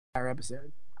entire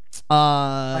episode.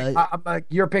 I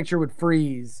Your picture would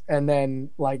freeze, and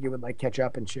then like it would like catch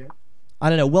up and shit.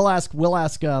 don't know. We'll ask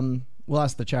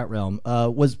the chat realm.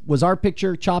 Was our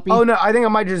picture choppy? Oh no, I think it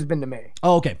might have just been to me.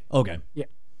 Oh, okay. Yeah.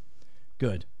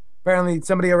 Good. Apparently,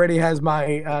 somebody already has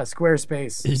my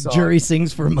Squarespace. His jury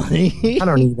sings for money. I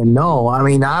don't even know. I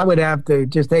mean, I would have to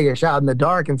just take a shot in the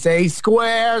dark and say,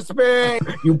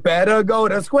 Squarespace, you better go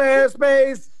to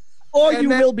Squarespace. Or you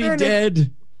will be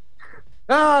dead.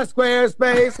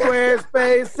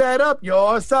 Squarespace, set up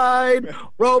your site.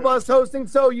 Robust hosting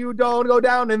so you don't go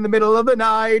down in the middle of the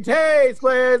night. Hey,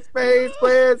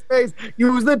 Squarespace,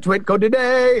 use the twit code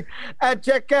today. At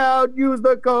checkout, use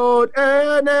the code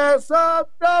NSFW.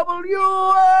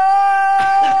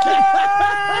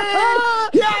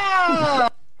 Yeah!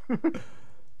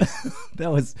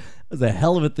 That was a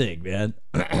hell of a thing, man.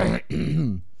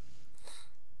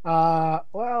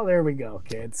 Well, there we go,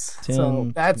 kids. 10,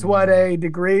 so that's what a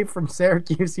degree from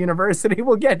Syracuse University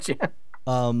will get you.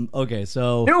 Okay,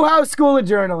 so Newhouse School of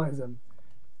Journalism.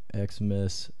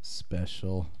 Xmas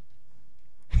special.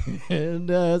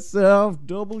 NSFWA.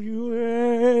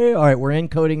 All right, we're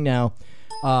encoding now.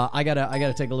 I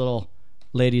gotta take a little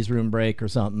ladies' room break or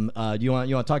something. Do you want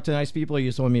to talk to the nice people, or you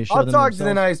just want me to show I'll them talk to the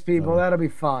themselves? nice people. That'll be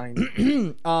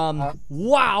fine.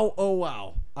 Wow. Oh,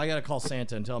 wow. I gotta call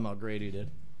Santa and tell him how great he did.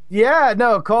 Yeah,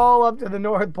 no, call up to the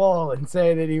North Pole and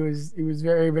say that he was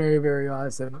very, very, very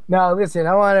awesome. Now, listen,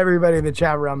 I want everybody in the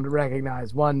chat room to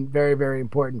recognize one very, very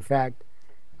important fact.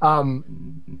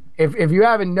 If you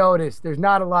haven't noticed, there's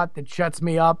not a lot that shuts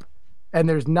me up, and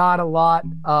there's not a lot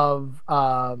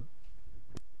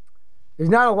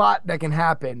that can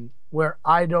happen where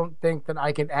I don't think that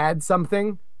I can add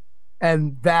something,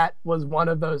 and that was one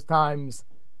of those times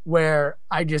where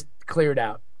I just clear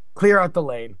out the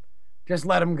lane. Just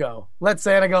let him go. Let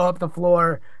Santa go up the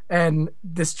floor and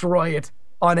destroy it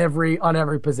on every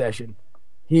possession.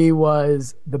 He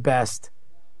was the best.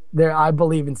 There, I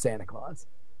believe in Santa Claus.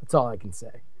 That's all I can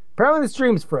say. Apparently the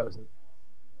stream's frozen.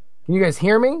 Can you guys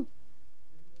hear me?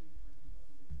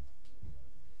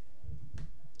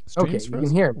 Okay, you can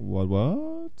hear me.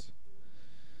 What?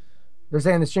 They're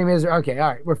saying the stream is okay. All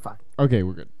right, we're fine. Okay,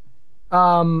 we're good.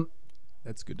 Um,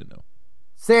 That's good to know.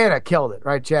 Santa killed it,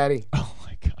 right, Chatty? Oh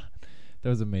my god, that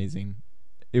was amazing.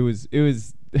 It was.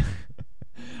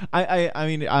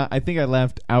 I think I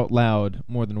laughed out loud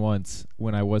more than once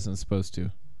when I wasn't supposed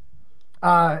to.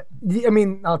 I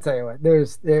mean, I'll tell you what.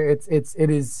 It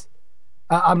is.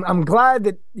 I'm glad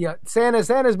that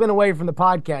Santa's been away from the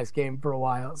podcast game for a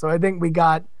while, so I think we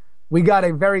got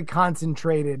a very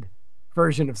concentrated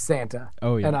version of Santa.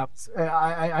 Oh yeah, and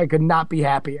I could not be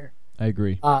happier. I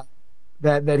agree.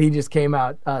 That he just came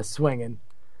out swinging.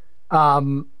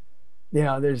 There's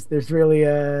really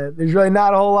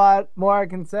not a whole lot more I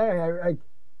can say. I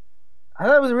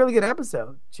thought it was a really good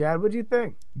episode. Chad, what'd you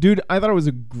think? Dude, I thought it was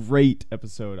a great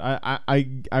episode.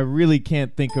 I really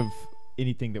can't think of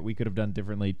anything that we could have done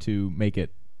differently to make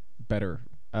it better.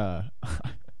 I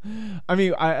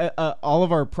mean, all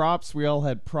of our props, we all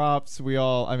had props.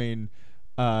 Everything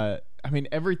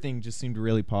just seemed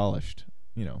really polished,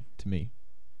 to me.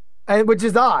 And which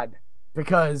is odd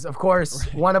because, of course,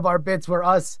 right. One of our bits were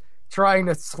us trying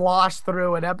to slosh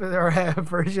through an episode or a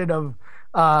version of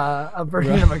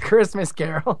A Christmas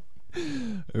Carol.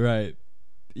 Right.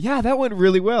 Yeah, that went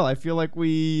really well. I feel like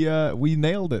we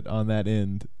nailed it on that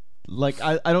end. Like,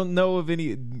 I don't know of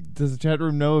any. Does the chat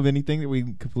room know of anything that we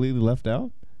completely left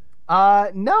out?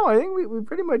 No, I think we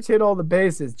pretty much hit all the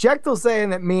bases. Jechtel's saying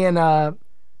that me and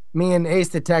Ace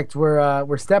Detect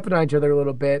were stepping on each other a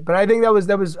little bit, but I think that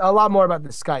was a lot more about the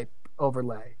Skype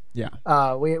overlay. Yeah.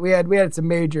 We had some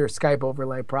major Skype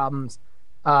overlay problems.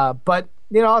 But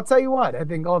I'll tell you what, I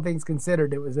think all things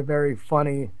considered, it was a very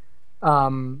funny a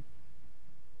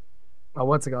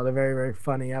very, very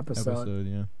funny episode.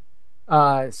 Yeah.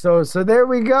 So there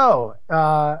we go.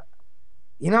 I'll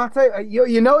tell you,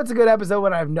 it's a good episode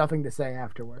when I have nothing to say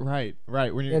afterward. Right.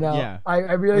 When you're, yeah. I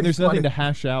really. When there's nothing to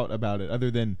hash out about it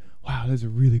other than, wow, that's a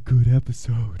really good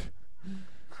episode.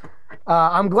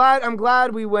 I'm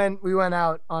glad we went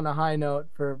out on a high note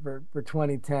for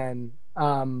 2010.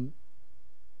 And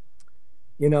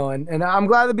I'm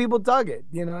glad that people dug it.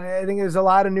 I think there's a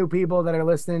lot of new people that are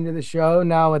listening to the show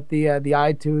now with the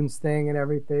iTunes thing and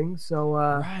everything. So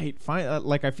right, fine.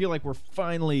 I feel like we're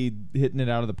finally hitting it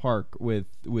out of the park with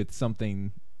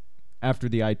something after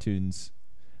the iTunes.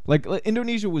 Like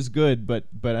Indonesia was good, but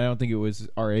I don't think it was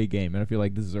our A game, and I feel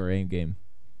like this is our A game.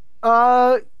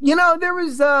 There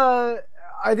was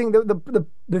I think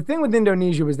the thing with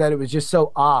Indonesia was that it was just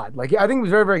so odd. Like I think it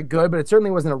was very, very good, but it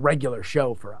certainly wasn't a regular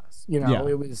show for us. You know, Yeah.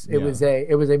 it was a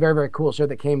very, very cool show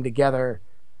that came together.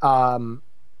 So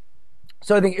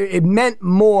I think it meant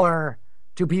more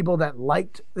to people that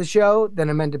liked the show than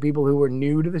it meant to people who were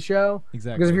new to the show.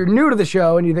 Exactly. Because if you're new to the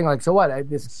show and you think like, so what?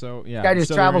 This guy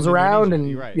just travels around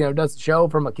and does the show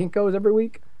from a Kinko's every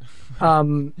week.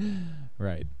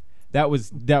 Right. That was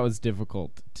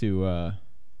difficult to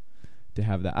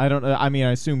have that. I don't know. I mean,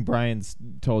 I assume Brian's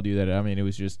told you that. I mean, it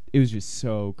was just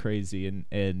so crazy,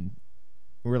 and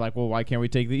we're like, well, why can't we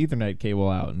take the Ethernet cable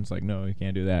out? And it's like, no, we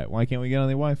can't do that. Why can't we get on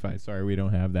the Wi-Fi? Sorry, we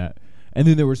don't have that. And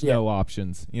then there was no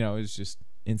options. You know, it was just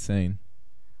insane.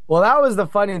 Well, that was the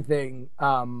funny thing.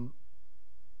 The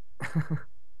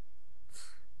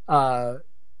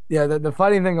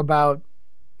funny thing about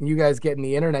you guys getting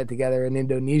the internet together in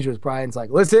Indonesia was Brian's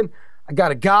like, listen, I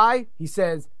got a guy. He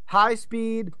says high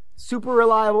speed, super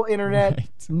reliable internet, Right.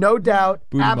 no doubt,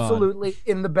 Boot 'em absolutely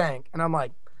in the bank. And I'm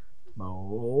like,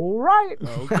 all right.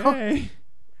 Okay.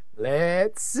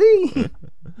 Let's see.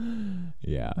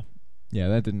 Yeah,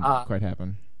 that didn't quite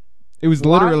happen. It was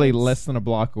literally less than a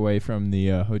block away from the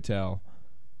hotel,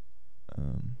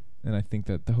 and I think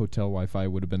that the hotel Wi-Fi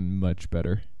would have been much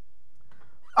better.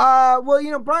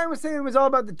 Well, Brian was saying it was all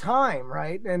about the time,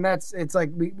 right? And it's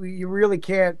like you really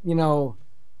can't,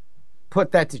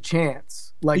 put that to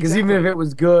chance. Like, because even if it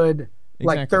was good,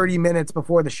 like 30 minutes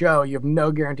before the show, you have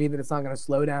no guarantee that it's not going to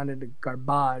slow down into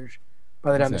garbage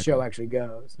by the time the show actually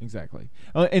goes. Exactly.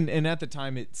 And at the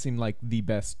time, it seemed like the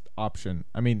best option.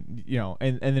 I mean,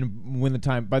 and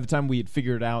then by the time we had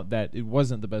figured out that it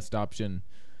wasn't the best option,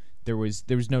 there was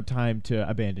no time to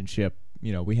abandon ship.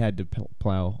 We had to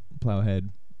plow ahead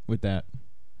with that.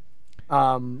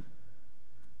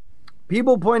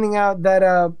 People pointing out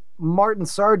that Martin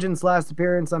Sargent's last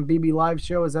appearance on BB Live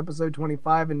show is episode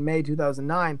 25 in May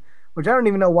 2009, which I don't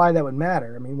even know why that would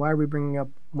matter. I mean, why are we bringing up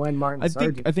when Martin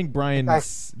Sargent? I think Brian that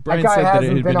said guy that hasn't it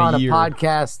had been been on a year.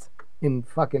 podcast in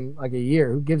fucking like a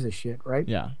year. Who gives a shit, right?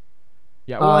 Yeah.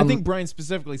 Well, I think Brian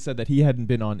specifically said that he hadn't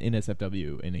been on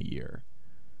NSFW in a year.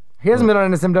 He hasn't been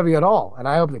on NSFW at all, and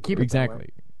I hope to keep it exactly.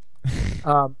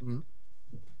 That way.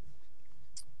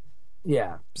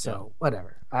 Yeah. So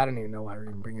whatever. I don't even know why we're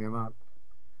even bringing him up.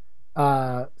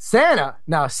 Santa.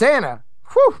 Now Santa.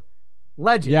 Whew,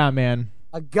 legend. Yeah, man.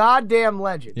 A goddamn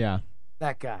legend. Yeah.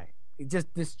 That guy. He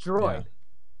just destroyed.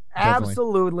 Yeah,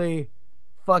 absolutely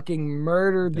fucking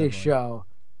murdered this show.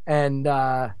 And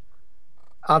I'll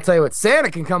tell you what, Santa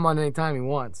can come on anytime he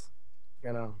wants.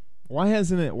 Why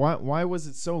hasn't it? Why was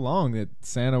it so long that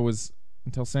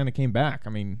until Santa came back? I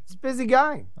mean, he's a busy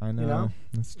guy. I know.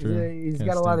 That's true. He's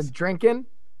got a lot of drinking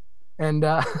and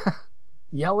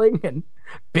yelling and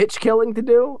bitch killing to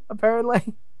do,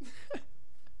 apparently.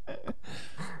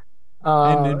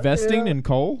 And investing in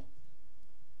coal?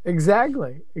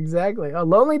 Exactly. A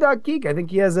Lonely Dog Geek, I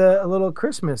think he has a little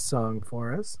Christmas song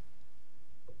for us.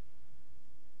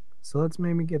 So let's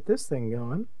maybe get this thing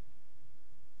going.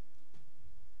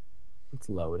 It's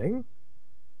loading.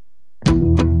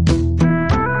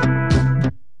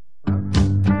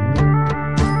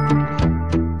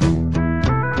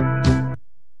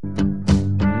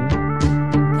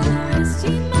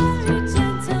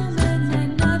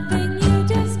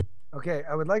 Okay,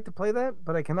 I would like to play that,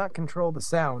 but I cannot control the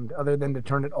sound other than to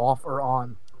turn it off or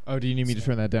on. Oh, do you need me to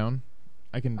turn that down?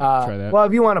 I can try that. Well,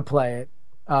 if you want to play it.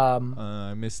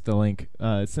 I missed the link.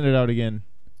 Send it out again.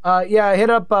 Yeah,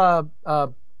 hit up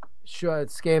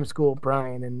Scam School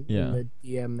Brian in the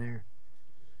DM there.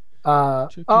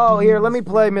 Here, let me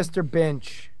play Mr.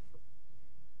 Bench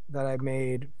that I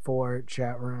made for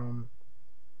chat room.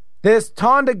 This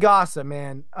Tonda Gasa,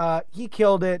 man, he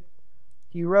killed it.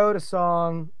 He wrote a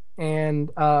song,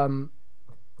 and I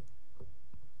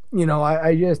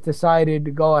just decided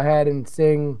to go ahead and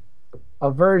sing a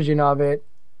version of it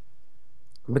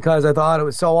because I thought it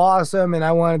was so awesome, and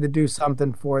I wanted to do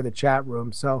something for the chat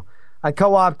room. So I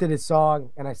co-opted his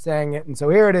song, and I sang it. And so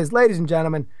here it is, ladies and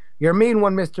gentlemen, your mean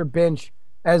one, Mr. Bench,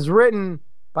 as written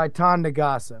by Tonda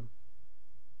Gasa.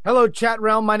 Hello, chat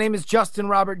realm. My name is Justin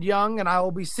Robert Young, and I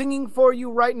will be singing for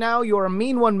you right now, You're a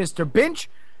Mean One, Mr. Bench,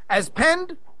 as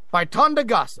penned by Tonda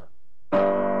Gasa.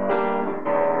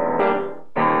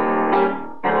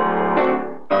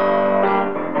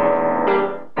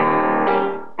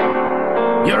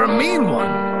 You're a mean one,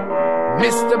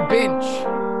 Mr. Bench.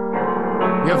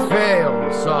 You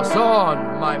fail sauce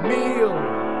on my meal.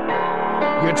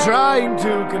 You're trying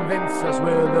to convince us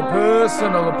with a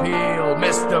personal appeal,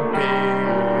 Mr.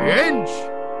 Bench.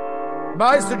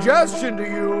 My suggestion to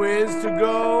you is to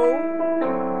go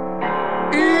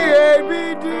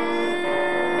EABD.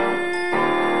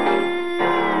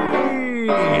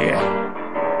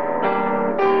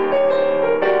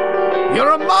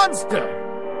 monster!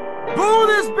 Boo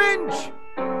this binge!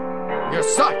 You're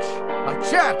such a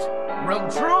chat realm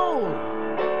troll.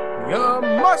 You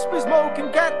must be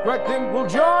smoking cat crack, think we'll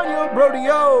join your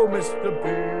rodeo, Mr.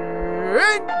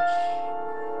 Binge.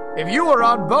 If you were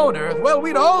on Bone Earth, well,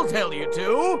 we'd all tell you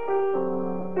to.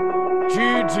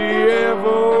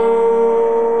 GTFO.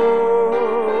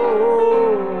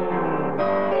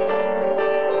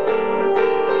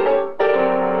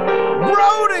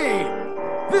 Brody,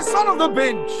 the son of the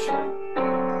Binge.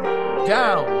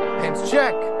 Down, hence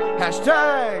check,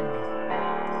 hashtag.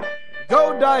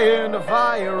 Go die in a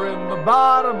fire in the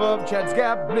bottom of Chad's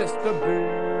Gap, Mr.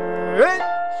 Binge.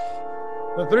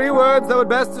 The 3 words that would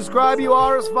best describe you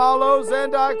are as follows,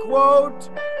 and I quote,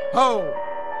 ho,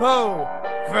 ho,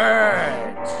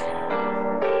 fat.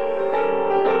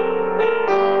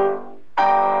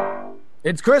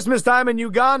 It's Christmas time in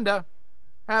Uganda.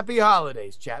 Happy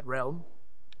holidays, chat realm.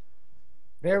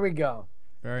 There we go.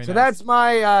 Very So nice. that's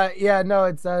my,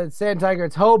 it's Sand Tiger.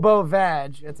 It's Hobo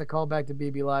Vag. It's a callback to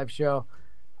BB Live show.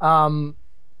 Renegade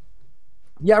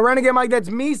Mike, that's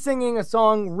me singing a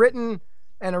song written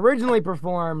and originally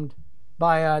performed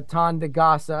by Ton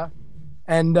DeGassa.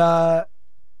 And,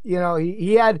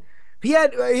 he had,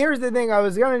 here's the thing, I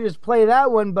was going to just play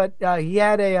that one, but he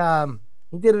had he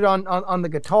did it on the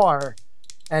guitar.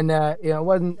 And, it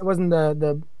wasn't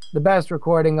the best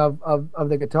recording of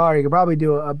the guitar. He could probably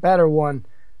do a better one.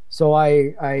 So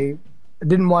I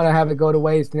didn't want to have it go to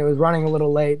waste, and it was running a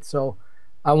little late, so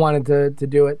I wanted to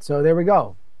do it. So there we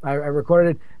go. I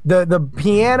recorded it. The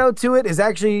piano to it is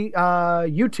actually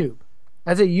YouTube.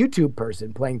 That's a YouTube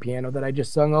person playing piano that I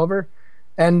just sung over.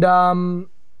 And I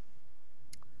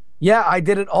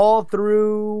did it all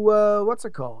through what's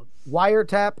it called?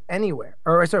 Wiretap Anywhere.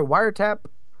 Wiretap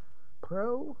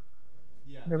Pro?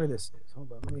 Whatever this is.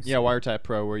 Hold on, let me see. Yeah, Wiretap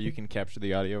Pro, where you can capture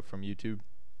the audio from YouTube.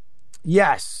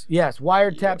 Yes.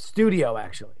 Wiretap Studio,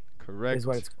 actually. Correct. Is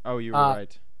what it's Oh, you were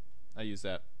right. I use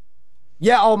that.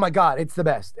 Yeah, oh my God, it's the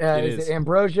best. It Is is. it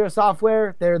Ambrosia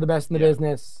software? They're the best in the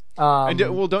business. And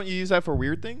don't you use that for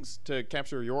weird things to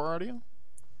capture your audio?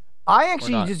 I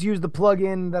actually not? just use the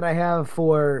plugin that I have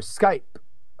for Skype.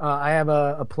 I have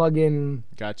a plugin.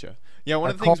 Gotcha. Yeah,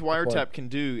 one of the call things it for Wiretap can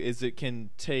do is it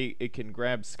can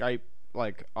grab Skype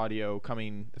like audio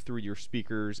coming through your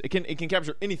speakers. It can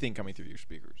capture anything coming through your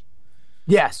speakers.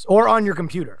 Yes, or on your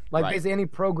computer, like Right. basically any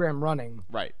program running.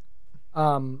 Right.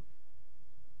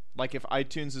 Like if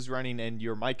iTunes is running and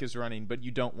your mic is running, but you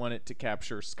don't want it to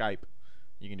capture Skype,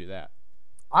 you can do that.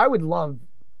 I would love,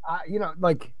 how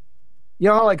like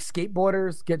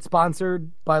skateboarders get sponsored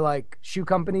by like shoe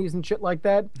companies and shit like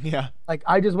that. Yeah. Like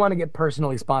I just want to get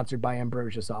personally sponsored by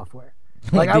Ambrosia software.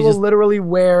 Like They I will just- literally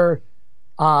wear,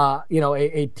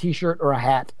 a T-shirt or a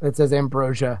hat that says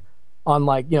Ambrosia on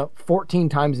 14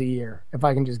 times a year if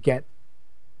I can just get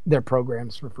their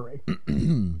programs for free.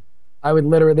 I would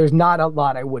literally. There's not a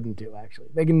lot I wouldn't do. Actually,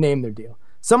 they can name their deal.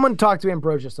 Someone talk to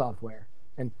Ambrosia Software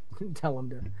and tell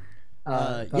them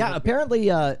to. Apparently,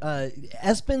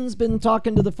 Espen's been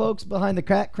talking to the folks behind the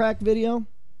crack video.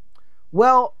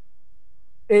 Well,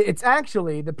 it's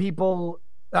actually the people.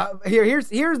 Here's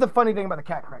the funny thing about the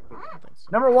cat crack video.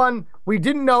 Number one, we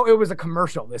didn't know it was a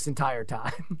commercial this entire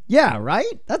time. Yeah,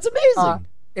 right. That's amazing.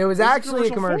 It was What's the actually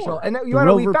a commercial commercial, for? and we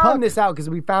Rover found Puck. this out because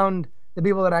we found the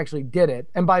people that actually did it.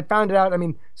 And by found it out, I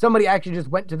mean somebody actually just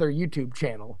went to their YouTube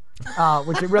channel,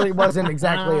 which it really wasn't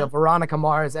exactly a Veronica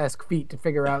Mars-esque feat to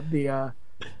figure out the.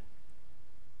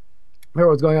 Remember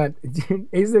what's going on?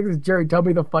 Ace Jerry, tell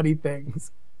me the funny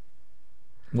things.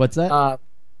 What's that?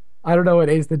 I don't know what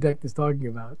Ace the Deck is talking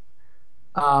about.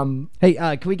 Hey,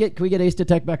 can we get Ace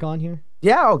Detect back on here?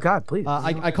 Yeah, oh God, please.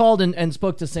 I called and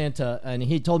spoke to Santa, and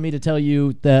he told me to tell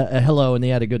you the hello, and they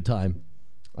had a good time.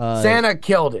 Santa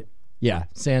killed it. Yeah,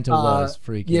 Santa was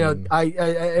freaking.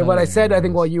 I what I said, I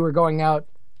think, while you were going out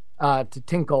to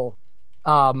Tinkle,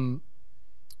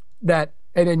 that,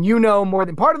 and then more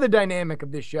than part of the dynamic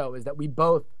of this show is that we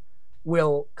both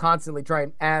will constantly try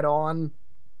and add on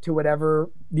to whatever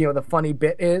the funny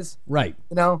bit is, Right.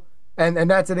 and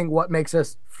that's I think what makes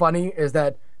us funny is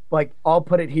that like I'll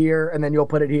put it here and then you'll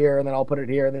put it here and then I'll put it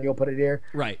here and then you'll put it here,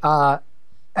 Right.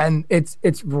 and it's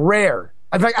rare.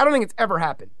 In fact, I don't think it's ever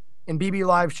happened in BB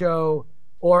Live show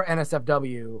or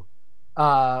NSFW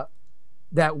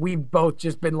that we've both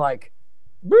just been like,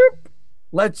 boop,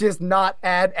 let's just not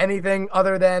add anything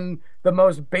other than the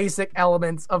most basic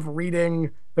elements of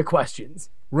reading the questions.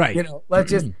 Right.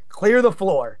 Let's just clear the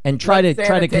floor And try Let to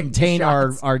Santa take the contain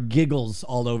shots. our giggles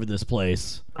all over this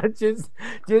place. Let's just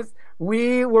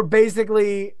we were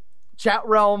basically chat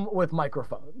realm with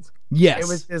microphones. Yes. It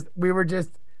was just we were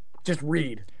just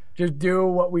read Just do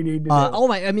what we need to do. Oh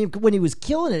my! I mean, when he was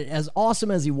killing it, as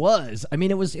awesome as he was, I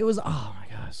mean, it was. Oh my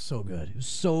gosh, so good. It was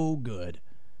so good.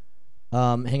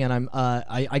 Hang on,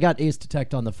 I got Ace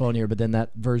Detect on the phone here, but then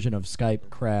that version of Skype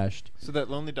crashed. So that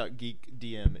Lonely.Geek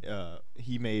DM,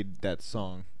 he made that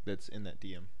song that's in that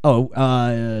DM. Oh,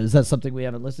 is that something we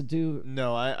haven't listened to?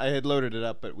 No, I had loaded it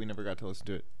up, but we never got to listen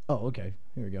to it. Oh, okay.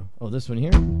 Here we go. Oh, this one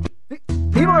here.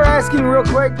 People are asking real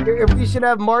quick if we should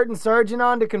have Martin Sargent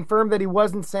on to confirm that he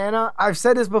wasn't Santa. I've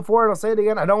said this before, and I'll say it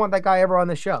again. I don't want that guy ever on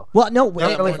the show. Well, no,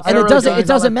 I don't and it doesn't. It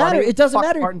doesn't matter. funny. It doesn't Fuck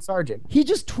matter. Martin Sargent. He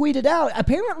just tweeted out.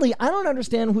 Apparently, I don't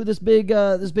understand who this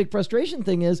big frustration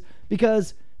thing is,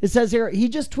 because it says here he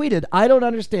just tweeted. I don't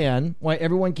understand why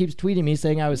everyone keeps tweeting me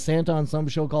saying I was Santa on some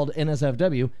show called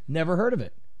NSFW. Never heard of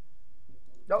it.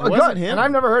 Oh, It wasn't good. him. And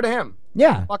I've never heard of him.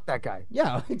 Yeah. Fuck that guy.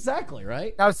 Yeah. Exactly.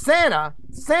 Right. Now Santa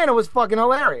was fucking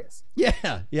hilarious.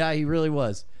 Yeah. Yeah. He really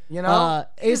was. You know?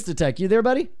 Ace Detect, you there,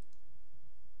 buddy?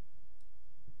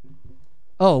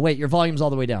 Oh wait, your volume's all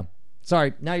the way down.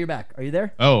 Sorry. Now you're back. Are you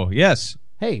there? Oh, yes.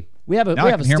 Hey, we have a Now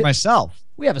I can hear myself.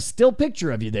 We have a still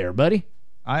picture of you there, buddy.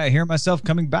 I hear myself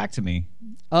coming back to me.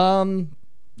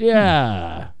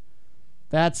 Yeah.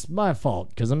 That's my fault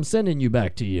because I'm sending you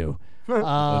back to you.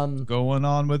 What's going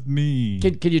on with me?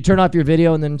 Can you turn off your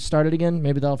video and then start it again?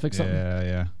 Maybe that'll fix something.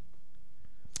 Yeah.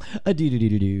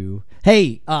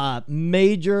 Hey,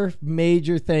 major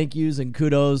thank yous and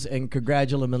kudos and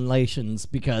congratulations,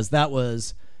 because that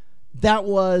was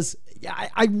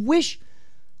I wish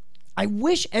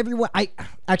everyone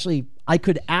I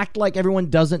could act like everyone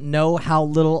doesn't know how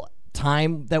little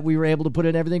time that we were able to put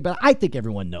in everything, but I think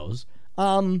everyone knows.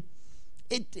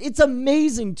 It's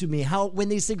amazing to me how when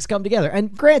these things come together.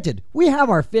 And granted, we have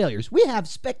our failures. We have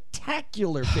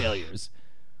spectacular failures.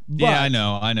 Yeah, I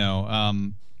know.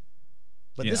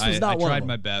 But yeah, this was not I one tried of them.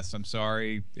 my best. I'm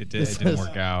sorry. It didn't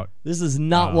work out. This is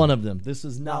not one of them. This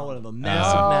is not one of them.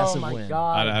 Massive my win.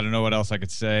 God. I don't know what else I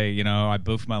could say. I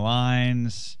boofed my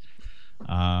lines.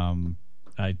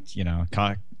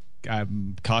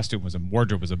 Costume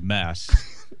wardrobe was a mess.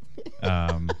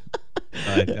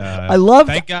 But I love.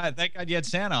 Thank God you had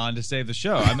Santa on to save the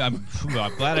show. I'm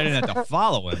glad I didn't have to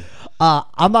follow him.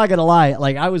 I'm not gonna lie.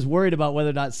 Like, I was worried about whether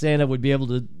or not Santa would be able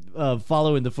to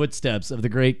follow in the footsteps of the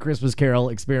great Christmas Carol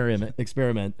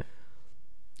experiment.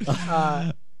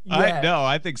 Yeah.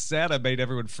 I think Santa made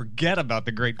everyone forget about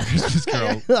the great Christmas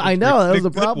Carol. I know, that was in a the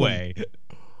good problem. way.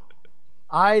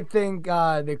 I think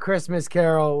the Christmas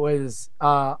Carol was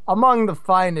among the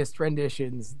finest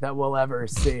renditions that we'll ever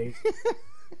see.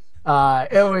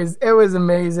 It was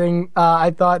amazing.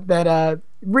 I thought that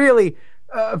really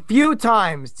a few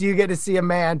times do you get to see a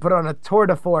man put on a tour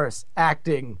de force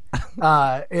acting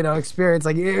experience.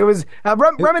 Like, it was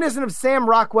reminiscent of Sam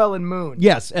Rockwell and Moon.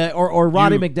 Yes, or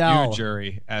Roddy McDowell. You,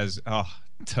 Jury, it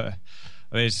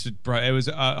was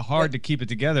hard to keep it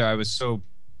together. I was so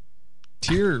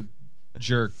tear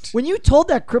jerked. When you told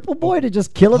that cripple boy to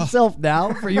just kill himself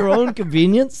now for your own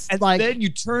convenience, And then you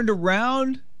turned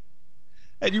around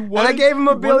and you I gave him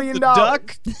 $1 billion.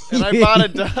 Duck. And I bought a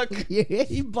duck. yeah,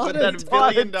 he bought With it. that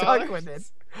Bought a $1 billion. duck with it.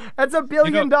 That's $1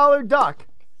 billion duck.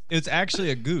 It's actually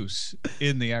a goose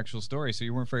in the actual story, so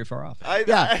you weren't very far off.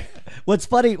 Yeah. What's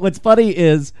funny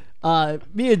is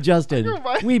me and Justin,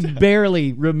 we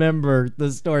barely remember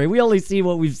the story. We only see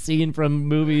what we've seen from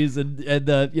movies and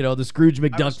the Scrooge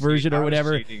McDuck version or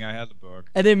whatever. I had the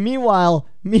book. And then meanwhile,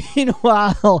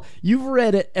 you've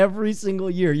read it every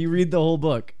single year. You read the whole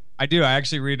book. I do. I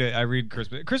actually read it. I read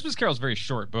Christmas Carol's a very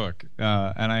short book,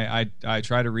 and I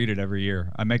try to read it every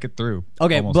year. I make it through.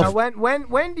 Okay, almost. Now,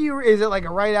 when do you? Is it like a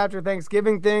right after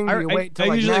Thanksgiving thing? Do you wait till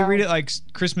I usually now? read it like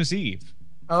Christmas Eve.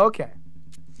 Oh, okay.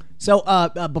 So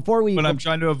before we, But I'm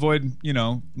trying to avoid,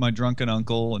 my drunken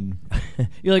uncle and.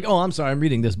 you're like, oh, I'm sorry, I'm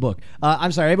reading this book.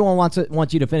 I'm sorry, everyone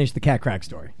wants you to finish the cat crack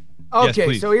story. Okay,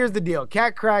 please. so here's the deal.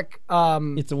 Cat Crack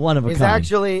It's a one of a is kind.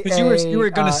 actually Because you were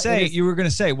going to say it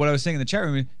is- what I was saying in the chat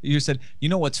room. You said,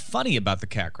 what's funny about the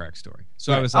cat crack story?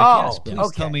 So I was like, Oh, yes, please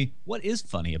okay. tell me what is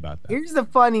funny about that. Here's the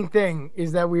funny thing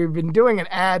is that we've been doing an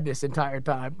ad this entire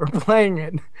time. We're playing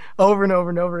it over and over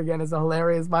and over again as a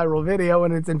hilarious viral video,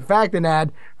 and it's in fact an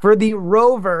ad for the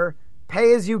Rover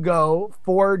pay-as-you-go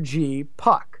 4G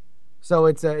puck. So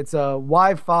it's a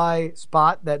Wi-Fi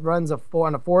spot that runs on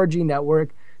a 4G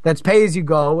network that's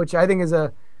pay-as-you-go, which I think is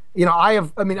we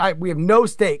have no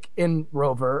stake in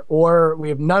Rover, or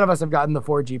none of us have gotten the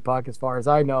 4G puck as far as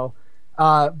I know.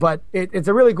 But it's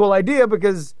a really cool idea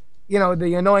because,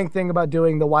 the annoying thing about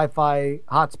doing the Wi-Fi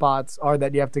hotspots are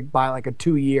that you have to buy like a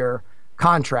 2-year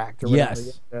contract or whatever.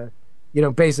 Yes.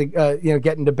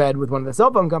 Get into bed with one of the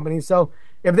cell phone companies. So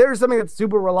if there's something that's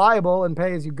super reliable and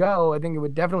pay as you go, I think it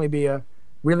would definitely be a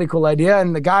really cool idea.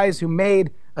 And the guys who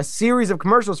made a series of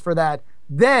commercials for that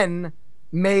then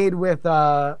made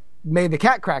the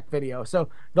cat crack video. So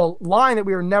the line that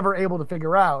we were never able to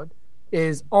figure out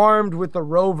is armed with the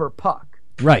rover puck.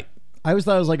 Right. I always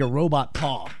thought it was like a robot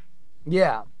paw.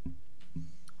 Yeah.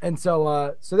 And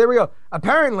so there we go.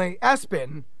 Apparently,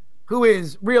 Espen, who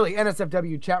is really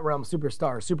NSFW chat realm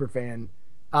superstar, super fan,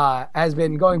 has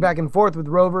been going back and forth with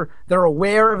Rover. They're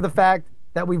aware of the fact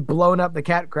that we've blown up the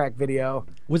cat crack video.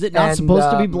 Was it not supposed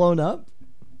to be blown up?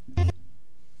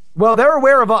 Well, they're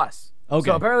aware of us. Okay.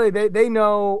 So apparently they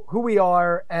know who we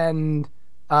are and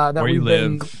that Where we've you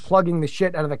been live. plugging the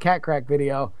shit out of the cat crack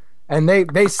video. And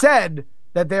they said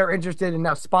that they're interested in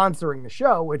now sponsoring the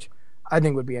show, which I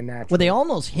think would be a natural. Well, they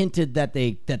almost hinted that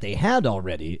they had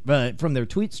already from their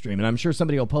tweet stream, and I'm sure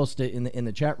somebody will post it in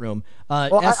the chat room.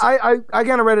 Well, I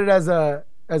kind of read it as a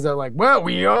like, well,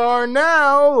 we are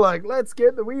now, like, let's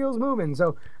get the wheels moving.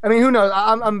 So I mean, who knows?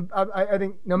 I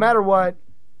think no matter what,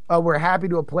 we're happy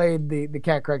to have played the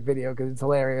cat crack video because it's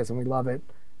hilarious and we love it.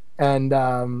 And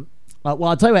well,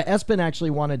 I'll tell you what, Espen actually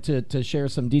wanted to share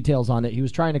some details on it. He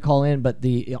was trying to call in, but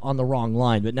on the wrong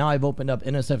line. But now I've opened up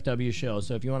NSFW show.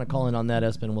 So if you want to call in on that,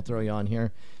 Espen, we'll throw you on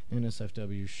here.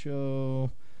 NSFW show,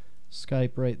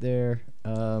 Skype right there.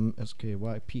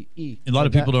 SKYPE. A lot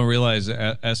of people don't realize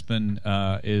Espen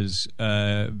is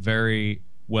very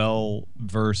well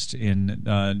versed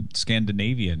in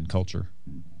Scandinavian culture.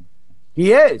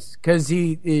 he is, because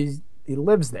he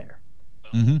lives there.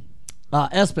 Mm-hmm.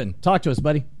 Espen, talk to us,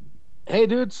 buddy. Hey,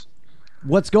 dudes.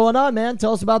 What's going on, man?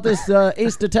 Tell us about this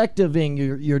ace detective-ing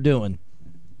you're doing.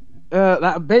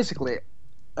 Basically,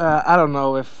 I don't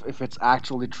know if it's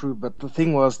actually true, but the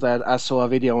thing was that I saw a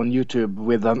video on YouTube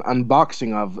with an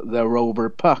unboxing of the Rover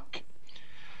Puck,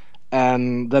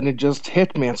 and then it just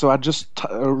hit me, and so I just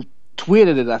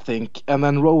tweeted it, I think, and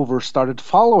then Rover started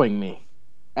following me,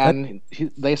 and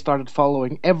they started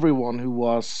following everyone who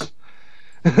was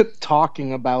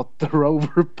talking about the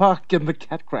Rover Puck and the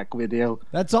cat crack video.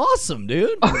 That's awesome,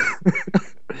 dude.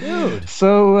 Dude.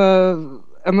 So,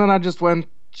 and then I just went,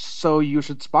 so you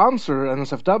should sponsor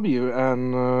NSFW,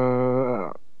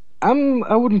 and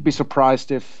I wouldn't be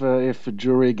surprised if a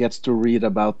jury gets to read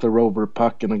about the Rover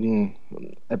Puck in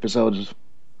episodes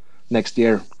next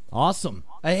year. Awesome.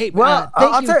 Hey, Well,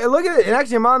 thank I'll you. tell you, look at it. And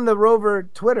actually, I'm on the Rover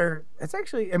Twitter. It's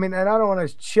actually, I mean, and I don't want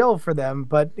to chill for them,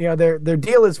 but you know, their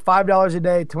deal is $5 a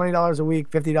day, $20 a week,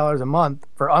 $50 a month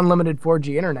for unlimited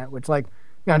 4G internet. Which, like,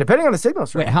 you know, depending on the signal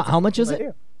strength. Wait, how much is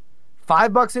it?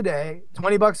 $5 a day,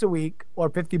 $20 a week, or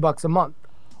 $50 a month.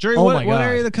 Jerry, Oh my what God.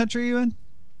 area of the country are you in?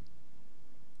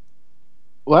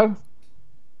 What?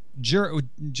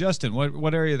 Justin,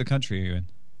 what area of the country are you in?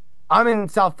 I'm in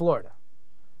South Florida.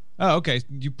 Oh, okay.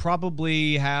 You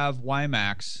probably have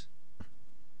WiMAX,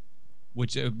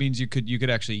 which means you could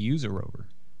actually use a Rover.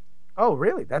 Oh,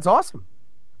 really? That's awesome.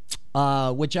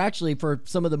 Which actually, for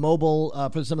some of the mobile,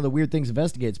 for some of the Weird Things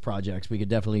Investigates projects, we could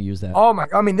definitely use that. Oh my!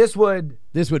 I mean, this would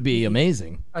be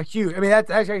amazing. a huge. I mean,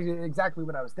 that's actually exactly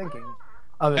what I was thinking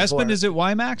of it Espen, for. is it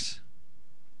WiMAX?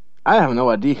 I have no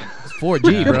idea. It's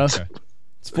 4G, bro. Okay.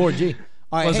 It's 4G.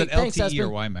 All right, Was hey, it thanks, LTE or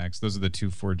Espen. WiMAX? Those are the two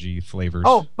 4G flavors.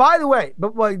 Oh, by the way,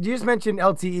 but well, you just mentioned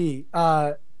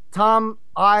LTE. Tom,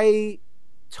 I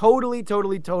totally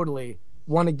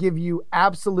want to give you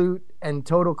absolute and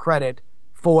total credit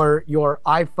for your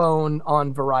iPhone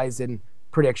on Verizon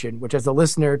prediction, which, as a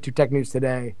listener to Tech News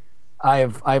Today,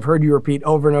 I've heard you repeat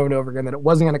over and over and over again that it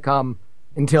wasn't going to come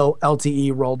until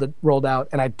LTE rolled out,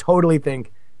 and I totally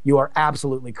think you are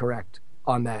absolutely correct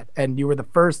on that. And you were the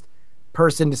first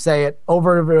person to say it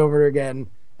over and over again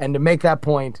and to make that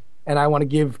point. And I want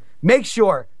to make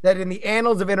sure that in the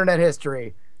annals of internet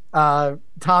history, Tom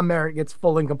Merritt gets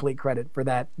full and complete credit for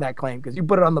that claim, because you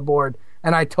put it on the board,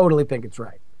 and I totally think it's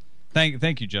right.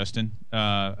 Thank you, Justin.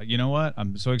 You know what?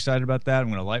 I'm so excited about that. I'm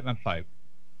going to light my pipe.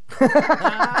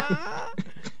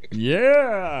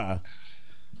 Yeah.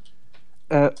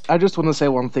 I just want to say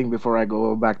one thing before I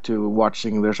go back to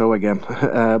watching the show again.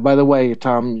 By the way,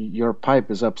 Tom, your pipe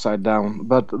is upside down,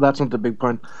 but that's not the big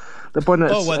point. The point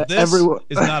is, Oh, what this everyone...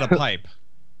 is not a pipe.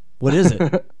 What is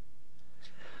it?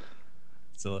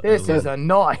 It's a, This is a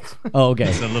knife. Oh, okay.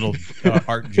 it's a little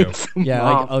art joke. Yeah.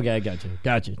 Wow. Okay, I got you.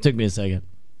 Got you. Took me a second.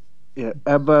 Yeah,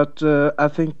 but I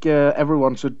think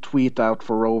everyone should tweet out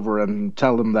for Rover and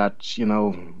tell them that, you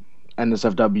know,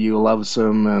 NSFW loves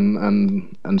him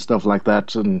and stuff like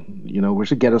that, and you know, we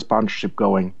should get a sponsorship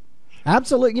going.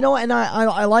 Absolutely. You know, and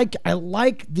I like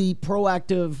the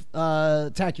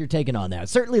proactive tack you're taking on that.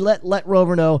 Certainly let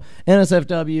Rover know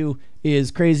NSFW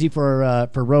is crazy for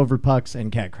Rover pucks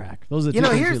and cat crack. Those are the two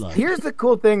things we love. Here's the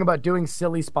cool thing about doing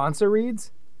silly sponsor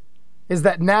reads is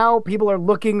that now people are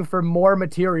looking for more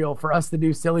material for us to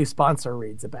do silly sponsor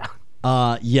reads about.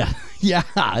 Yeah,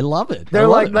 I love it. They're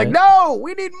like, no,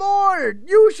 we need more.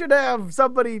 You should have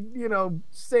somebody,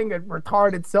 sing a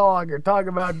retarded song or talk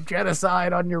about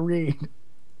genocide on your read.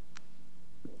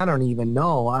 I don't even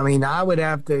know. I mean, I would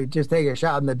have to just take a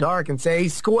shot in the dark and say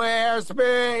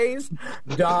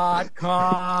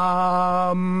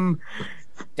squarespace.com,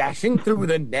 dashing through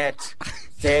the net,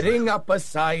 setting up a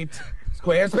site.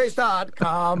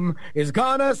 Squarespace.com is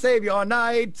gonna save your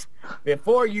night.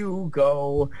 Before you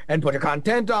go and put your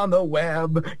content on the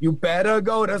web, you better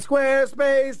go to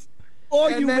Squarespace. Or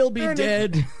you will be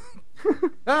dead.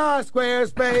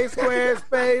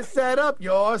 Squarespace, set up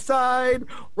your site.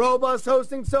 Robust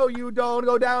hosting so you don't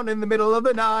go down in the middle of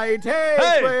the night. Hey!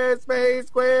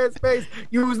 Squarespace,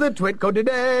 use the twit code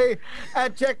today.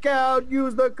 At checkout,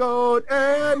 use the code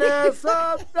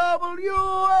NSFW.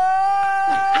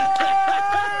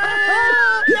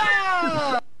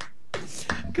 Yeah!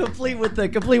 Complete with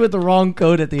the wrong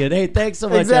code at the end. Hey, thanks so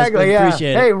much. Exactly, Espen. yeah.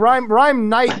 Appreciate it. Hey, rhyme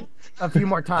night a few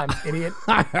more times, idiot.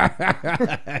 Fucking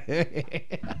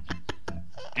idiot.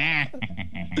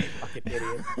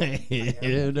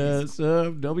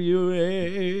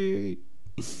 NSFWA.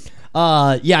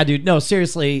 Yeah, dude. No,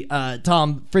 seriously,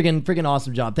 Tom, friggin'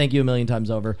 awesome job. Thank you a million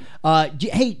times over.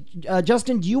 Hey,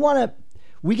 Justin, do you want to?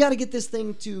 We got to get this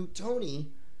thing to Tony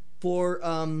for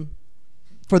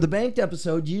the banked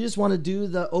episode. Do you just want to do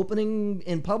the opening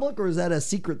in public, or is that a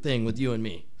secret thing with you and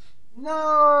me? No,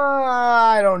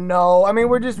 I don't know. I mean,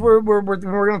 we're gonna throw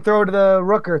to the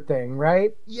Rooker thing,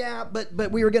 right? Yeah,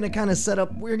 but we were gonna kind of set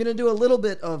up. We were gonna do a little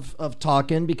bit of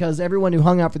talking because everyone who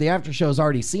hung out for the after show has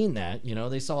already seen that.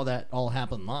 They saw that all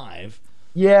happen live.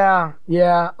 Yeah. Do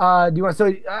you want?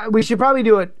 So we should probably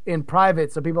do it in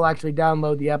private so people actually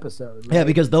download the episode. Right? Yeah,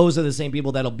 because those are the same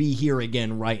people that'll be here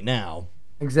again right now.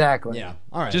 Exactly. Yeah.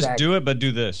 All right. Just do it, but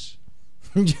do this.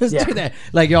 Just do that.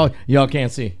 Like y'all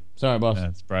can't see. Sorry, boss.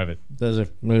 That's private.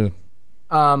 Well,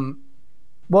 Tom,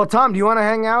 do you want to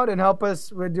hang out and help us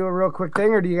do a real quick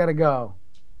thing, or do you got to go?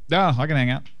 No, I can hang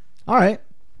out. all right.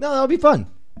 No, that'll be fun.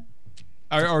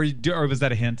 Or was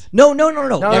that a hint? No. What no.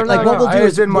 we'll do I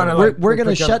is didn't wanna, we're going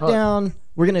to pick shut up hook. down.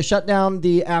 We're going to shut down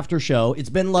the after show. It's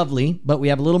been lovely, but we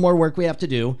have a little more work we have to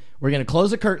do. We're going to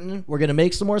close the curtain. We're going to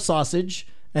make some more sausage,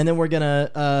 and then we're going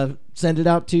to send it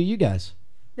out to you guys.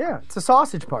 Yeah, it's a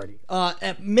sausage party.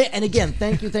 And again,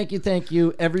 thank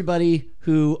you, everybody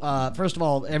who, first of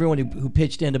all, everyone who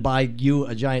pitched in to buy you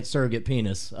a giant surrogate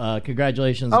penis.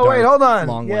 Congratulations. Oh, wait, Darth hold on.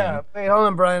 Long Yeah, Lane. wait, hold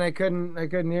on, Brian. I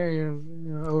couldn't hear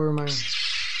you, over my.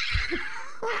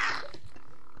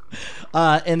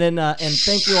 And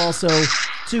thank you also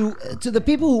to the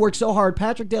people who work so hard: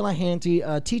 Patrick Delahanty,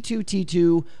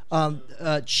 T2,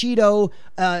 Cheeto,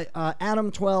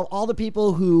 Adam 12, all the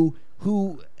people who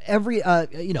every you're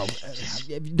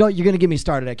going to get me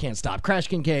started. I can't stop. Crash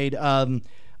Kincaid,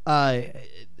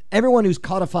 everyone who's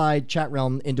codified Chat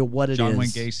Realm into what it is. John Wayne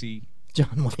Gacy.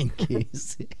 John Wayne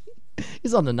Gacy.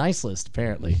 He's on the nice list,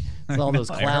 apparently. It's all those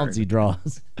clowns he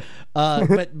draws.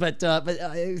 But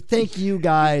thank you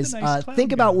guys. Nice clown Think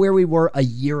guy. about where we were a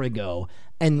year ago,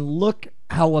 and look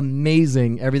how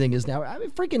amazing everything is now. I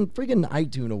mean, freaking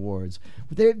iTunes awards.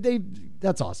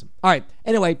 That's awesome. All right.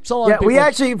 Anyway, so long. Yeah, we people.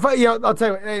 actually, I'll tell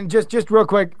you, and just real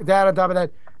quick, that on top of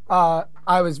that,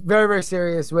 I was very, very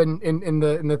serious when in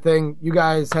the thing. You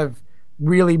guys have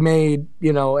really made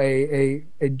a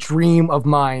dream of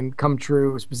mine come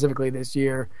true, specifically this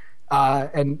year,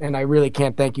 and I really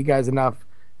can't thank you guys enough.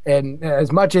 And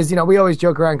as much as we always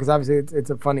joke around because obviously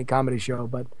it's a funny comedy show,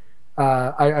 but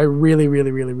I really,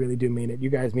 really, really, really do mean it.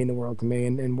 You guys mean the world to me,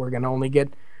 and we're gonna only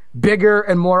get bigger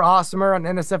and more awesomer on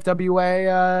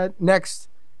NSFWA next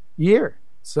year.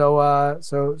 So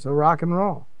rock and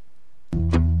roll.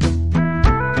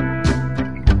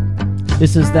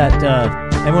 This is that.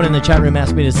 Everyone in the chat room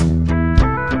asked me this.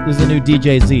 This is the new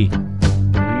DJ Z.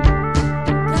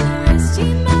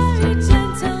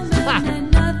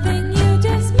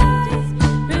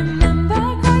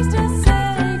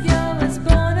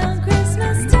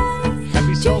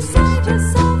 Happy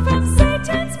solstice.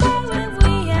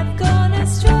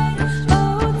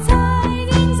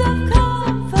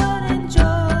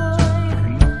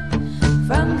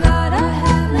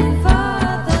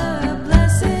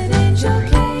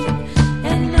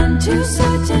 To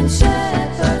certain